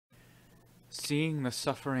Seeing the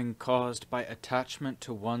suffering caused by attachment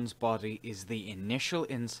to one's body is the initial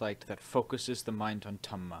insight that focuses the mind on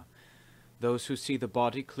Dhamma. Those who see the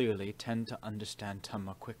body clearly tend to understand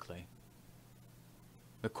Dhamma quickly.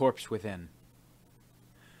 The corpse within.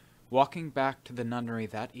 Walking back to the nunnery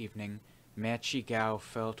that evening, Mae Chee Kaew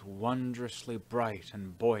felt wondrously bright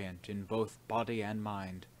and buoyant in both body and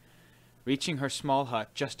mind. Reaching her small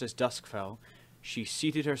hut just as dusk fell, she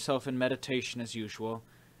seated herself in meditation as usual,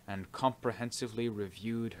 and comprehensively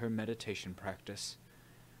reviewed her meditation practice.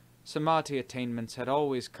 Samadhi attainments had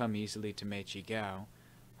always come easily to Mae Chee Kaew.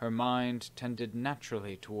 Her mind tended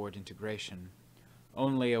naturally toward integration.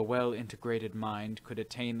 Only a well-integrated mind could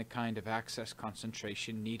attain the kind of access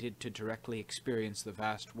concentration needed to directly experience the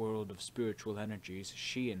vast world of spiritual energies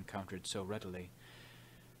she encountered so readily.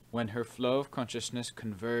 When her flow of consciousness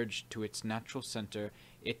converged to its natural center,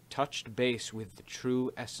 it touched base with the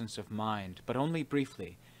true essence of mind, but only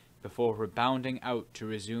briefly, before rebounding out to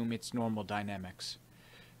resume its normal dynamics.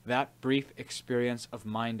 That brief experience of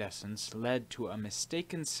mind essence led to a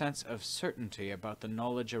mistaken sense of certainty about the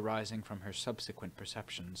knowledge arising from her subsequent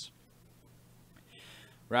perceptions.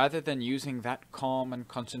 Rather than using that calm and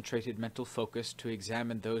concentrated mental focus to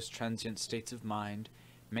examine those transient states of mind,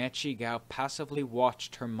 Mae Chee Kaew passively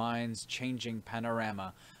watched her mind's changing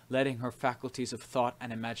panorama, letting her faculties of thought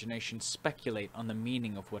and imagination speculate on the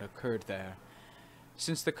meaning of what occurred there.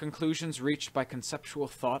 Since the conclusions reached by conceptual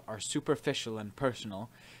thought are superficial and personal,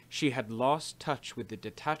 she had lost touch with the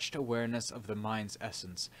detached awareness of the mind's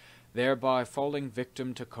essence, thereby falling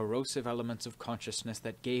victim to corrosive elements of consciousness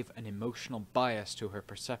that gave an emotional bias to her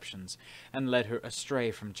perceptions and led her astray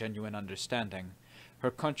from genuine understanding. Her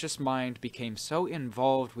conscious mind became so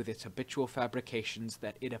involved with its habitual fabrications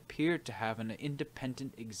that it appeared to have an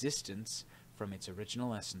independent existence from its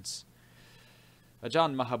original essence.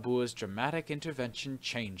 Ajahn Mahabua's dramatic intervention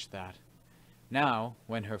changed that. Now,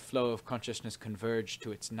 when her flow of consciousness converged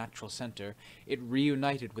to its natural center, it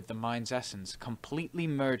reunited with the mind's essence, completely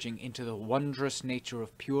merging into the wondrous nature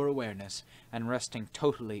of pure awareness and resting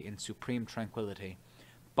totally in supreme tranquility.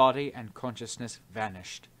 Body and consciousness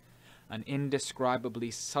vanished. An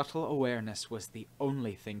indescribably subtle awareness was the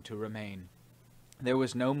only thing to remain. There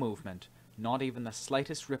was no movement, not even the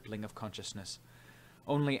slightest rippling of consciousness.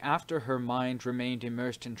 Only after her mind remained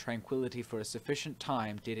immersed in tranquility for a sufficient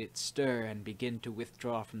time did it stir and begin to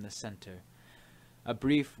withdraw from the center. A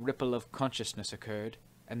brief ripple of consciousness occurred,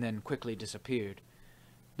 and then quickly disappeared.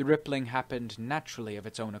 The rippling happened naturally of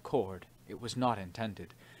its own accord. It was not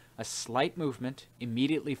intended. A slight movement,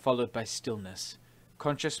 immediately followed by stillness.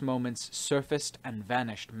 Conscious moments surfaced and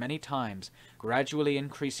vanished many times, gradually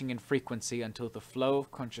increasing in frequency until the flow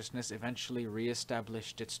of consciousness eventually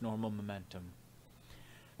re-established its normal momentum.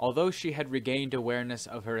 Although she had regained awareness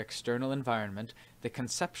of her external environment, the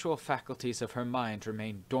conceptual faculties of her mind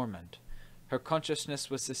remained dormant. Her consciousness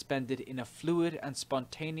was suspended in a fluid and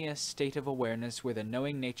spontaneous state of awareness where the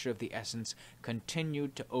knowing nature of the essence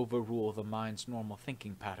continued to overrule the mind's normal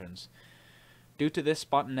thinking patterns. Due to this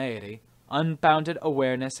spontaneity, unbounded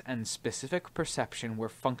awareness and specific perception were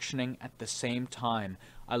functioning at the same time,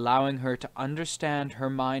 allowing her to understand her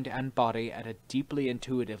mind and body at a deeply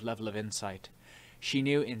intuitive level of insight. She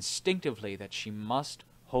knew instinctively that she must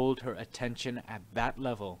hold her attention at that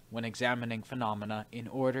level when examining phenomena in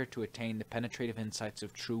order to attain the penetrative insights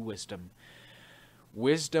of true wisdom.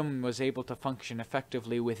 Wisdom was able to function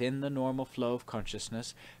effectively within the normal flow of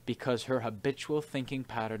consciousness because her habitual thinking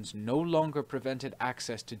patterns no longer prevented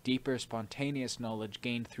access to deeper spontaneous knowledge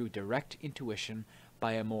gained through direct intuition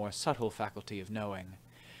by a more subtle faculty of knowing.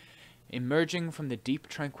 Emerging from the deep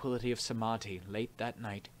tranquility of samadhi late that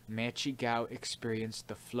night, Mae Chee Kaew experienced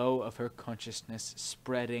the flow of her consciousness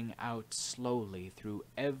spreading out slowly through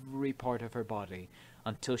every part of her body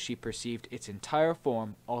until she perceived its entire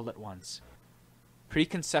form all at once.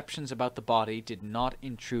 Preconceptions about the body did not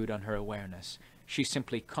intrude on her awareness. She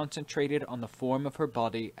simply concentrated on the form of her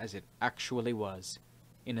body as it actually was,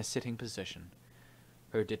 in a sitting position.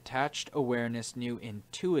 Her detached awareness knew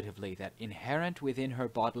intuitively that inherent within her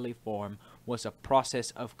bodily form was a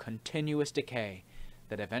process of continuous decay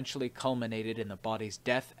that eventually culminated in the body's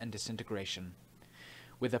death and disintegration.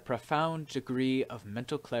 With a profound degree of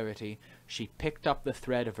mental clarity, she picked up the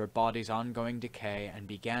thread of her body's ongoing decay and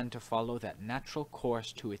began to follow that natural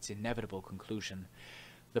course to its inevitable conclusion.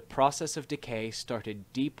 The process of decay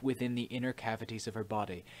started deep within the inner cavities of her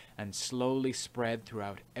body and slowly spread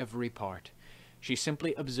throughout every part. She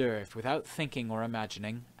simply observed without thinking or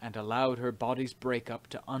imagining, and allowed her body's breakup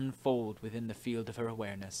to unfold within the field of her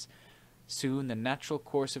awareness. Soon the natural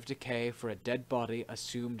course of decay for a dead body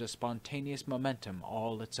assumed a spontaneous momentum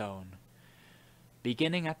all its own.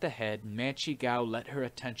 Beginning at the head, Mae Chee Kaew let her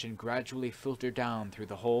attention gradually filter down through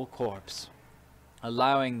the whole corpse,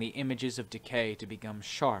 allowing the images of decay to become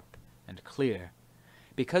sharp and clear.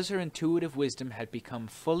 Because her intuitive wisdom had become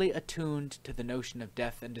fully attuned to the notion of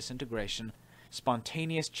death and disintegration,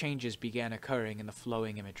 spontaneous changes began occurring in the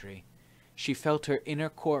flowing imagery. She felt her inner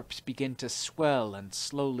corpse begin to swell and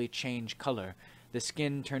slowly change color, the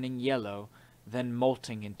skin turning yellow, then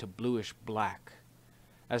molting into bluish black.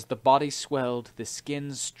 As the body swelled, the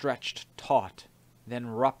skin stretched taut, then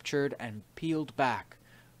ruptured and peeled back,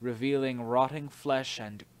 revealing rotting flesh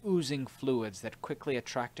and oozing fluids that quickly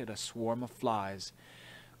attracted a swarm of flies.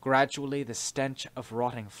 Gradually, the stench of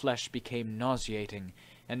rotting flesh became nauseating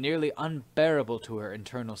and nearly unbearable to her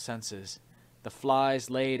internal senses. The flies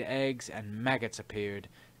laid eggs and maggots appeared,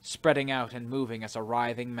 spreading out and moving as a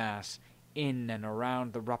writhing mass, in and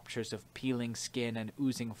around the ruptures of peeling skin and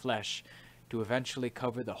oozing flesh, to eventually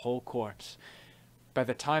cover the whole corpse. By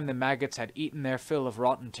the time the maggots had eaten their fill of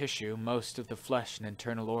rotten tissue, most of the flesh and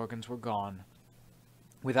internal organs were gone.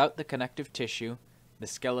 Without the connective tissue, the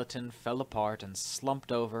skeleton fell apart and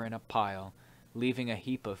slumped over in a pile, leaving a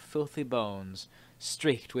heap of filthy bones,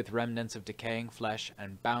 streaked with remnants of decaying flesh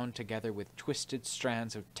and bound together with twisted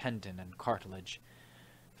strands of tendon and cartilage.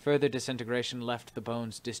 Further disintegration left the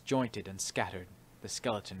bones disjointed and scattered, the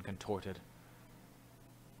skeleton contorted.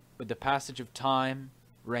 With the passage of time,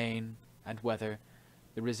 rain, and weather,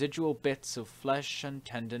 the residual bits of flesh and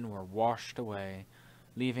tendon were washed away,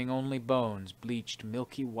 leaving only bones bleached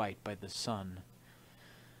milky white by the sun.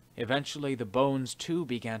 Eventually the bones too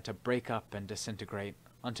began to break up and disintegrate,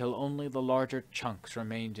 until only the larger chunks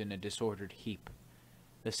remained in a disordered heap,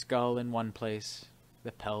 the skull in one place,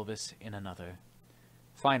 the pelvis in another.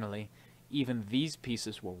 Finally, even these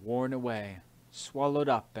pieces were worn away, swallowed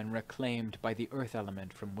up and reclaimed by the earth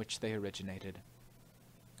element from which they originated.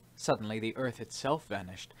 Suddenly the earth itself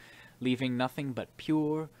vanished, leaving nothing but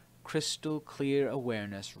pure, crystal-clear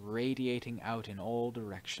awareness radiating out in all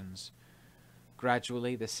directions.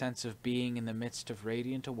 Gradually the sense of being in the midst of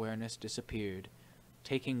radiant awareness disappeared,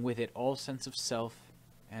 taking with it all sense of self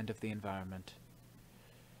and of the environment.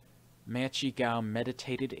 Mae Chee Kaew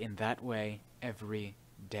meditated in that way every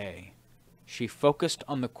day. She focused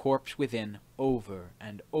on the corpse within over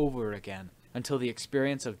and over again, until the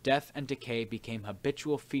experience of death and decay became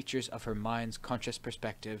habitual features of her mind's conscious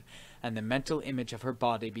perspective, and the mental image of her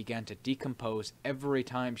body began to decompose every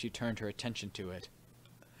time she turned her attention to it.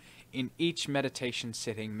 In each meditation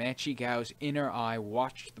sitting, Mae Chee Kaew's inner eye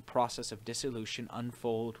watched the process of dissolution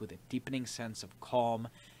unfold with a deepening sense of calm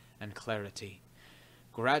and clarity.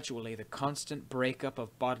 Gradually, the constant breakup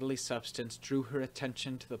of bodily substance drew her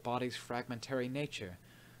attention to the body's fragmentary nature,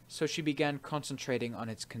 so she began concentrating on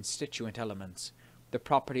its constituent elements, the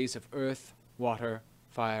properties of earth, water,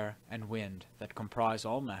 fire, and wind that comprise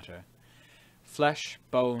all matter. Flesh,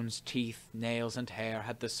 bones, teeth, nails, and hair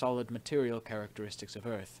had the solid material characteristics of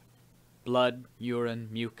earth. Blood, urine,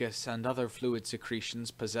 mucus, and other fluid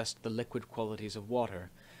secretions possessed the liquid qualities of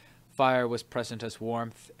water. Fire was present as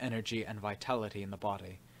warmth, energy, and vitality in the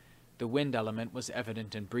body. The wind element was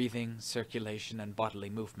evident in breathing, circulation, and bodily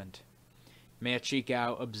movement. Mae Chee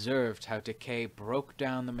Kaew observed how decay broke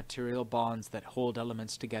down the material bonds that hold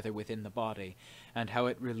elements together within the body, and how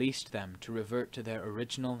it released them to revert to their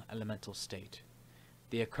original elemental state.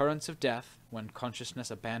 The occurrence of death, when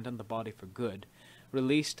consciousness abandoned the body for good,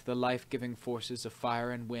 released the life-giving forces of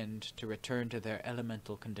fire and wind to return to their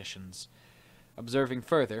elemental conditions. Observing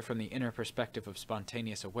further from the inner perspective of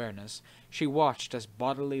spontaneous awareness, she watched as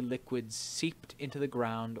bodily liquids seeped into the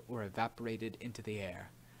ground or evaporated into the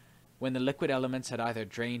air. When the liquid elements had either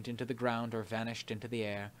drained into the ground or vanished into the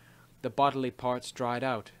air, the bodily parts dried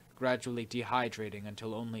out, gradually dehydrating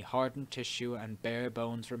until only hardened tissue and bare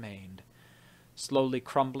bones remained. Slowly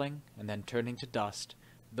crumbling and then turning to dust,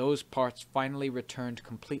 those parts finally returned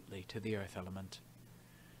completely to the earth element.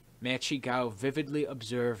 Mae Chee Kaew vividly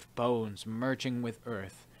observed bones merging with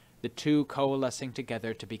earth, the two coalescing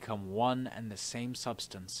together to become one and the same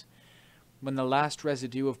substance. When the last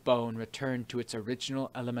residue of bone returned to its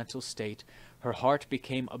original elemental state, her heart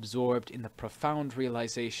became absorbed in the profound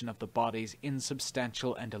realization of the body's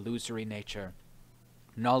insubstantial and illusory nature.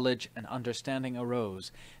 Knowledge and understanding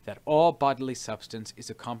arose that all bodily substance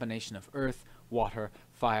is a combination of earth, water,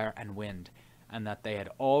 fire, and wind, and that they had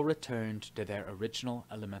all returned to their original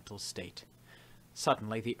elemental state.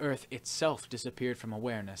 Suddenly the earth itself disappeared from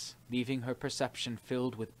awareness, leaving her perception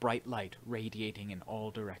filled with bright light radiating in all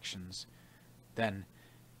directions. Then,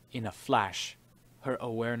 in a flash, her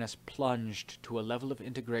awareness plunged to a level of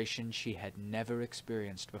integration she had never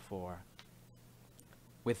experienced before.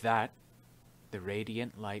 With that, the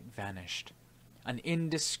radiant light vanished. An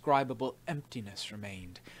indescribable emptiness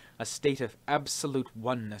remained, a state of absolute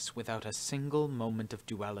oneness without a single moment of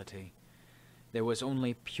duality. There was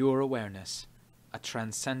only pure awareness, a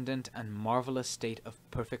transcendent and marvelous state of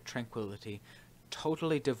perfect tranquility,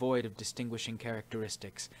 totally devoid of distinguishing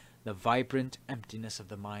characteristics, the vibrant emptiness of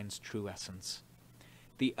the mind's true essence.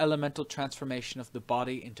 The elemental transformation of the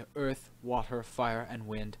body into earth, water, fire, and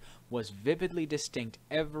wind was vividly distinct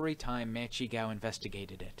every time Mae Chee Kaew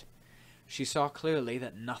investigated it. She saw clearly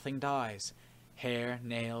that nothing dies. Hair,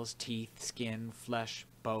 nails, teeth, skin, flesh,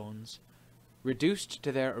 bones. Reduced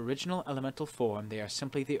to their original elemental form, they are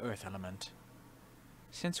simply the earth element.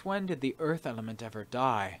 Since when did the earth element ever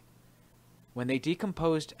die? When they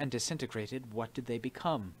decomposed and disintegrated, what did they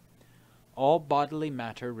become? All bodily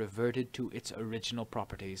matter reverted to its original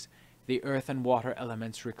properties. The earth and water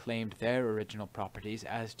elements reclaimed their original properties,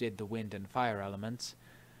 as did the wind and fire elements.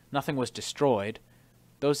 Nothing was destroyed.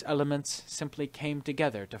 Those elements simply came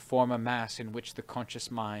together to form a mass in which the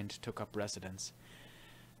conscious mind took up residence.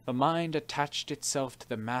 The mind attached itself to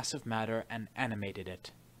the mass of matter and animated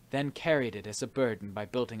it, then carried it as a burden by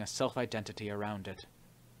building a self-identity around it.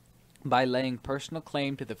 By laying personal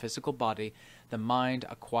claim to the physical body, the mind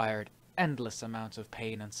acquired endless amounts of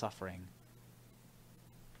pain and suffering.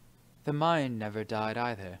 The mind never died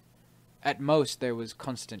either. At most there was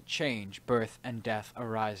constant change, birth and death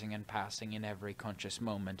arising and passing in every conscious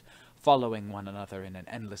moment, following one another in an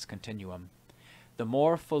endless continuum. The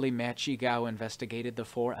more fully Mae Chee Kaew investigated the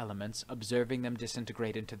four elements, observing them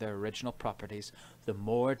disintegrate into their original properties, the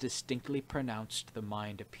more distinctly pronounced the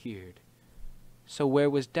mind appeared. So where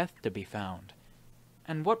was death to be found?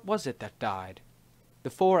 And what was it that died? The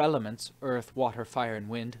four elements, earth, water, fire, and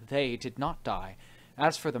wind, they did not die.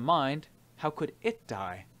 As for the mind, how could it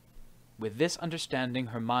die? With this understanding,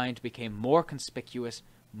 her mind became more conspicuous,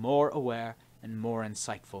 more aware, and more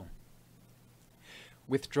insightful.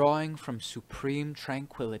 Withdrawing from supreme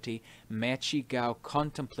tranquility, Mae Chee Kaew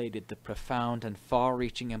contemplated the profound and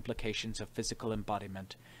far-reaching implications of physical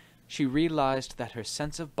embodiment. She realized that her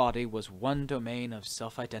sense of body was one domain of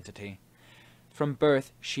self-identity. From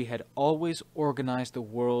birth, she had always organized the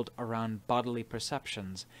world around bodily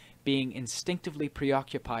perceptions, being instinctively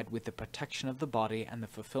preoccupied with the protection of the body and the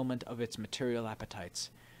fulfillment of its material appetites.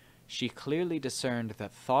 She clearly discerned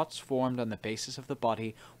that thoughts formed on the basis of the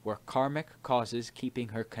body were karmic causes keeping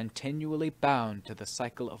her continually bound to the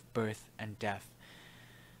cycle of birth and death.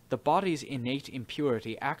 The body's innate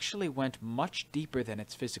impurity actually went much deeper than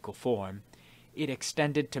its physical form. It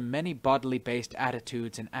extended to many bodily-based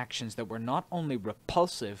attitudes and actions that were not only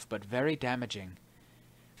repulsive but very damaging.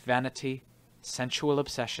 Vanity, sensual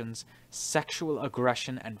obsessions, sexual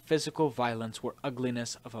aggression, and physical violence were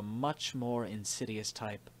ugliness of a much more insidious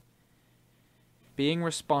type. Being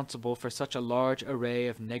responsible for such a large array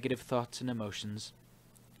of negative thoughts and emotions,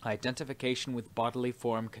 identification with bodily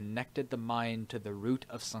form connected the mind to the root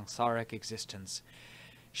of samsaric existence.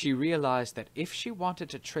 She realized that if she wanted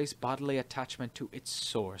to trace bodily attachment to its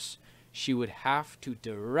source, she would have to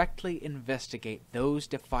directly investigate those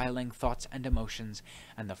defiling thoughts and emotions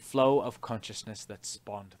and the flow of consciousness that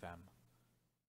spawned them.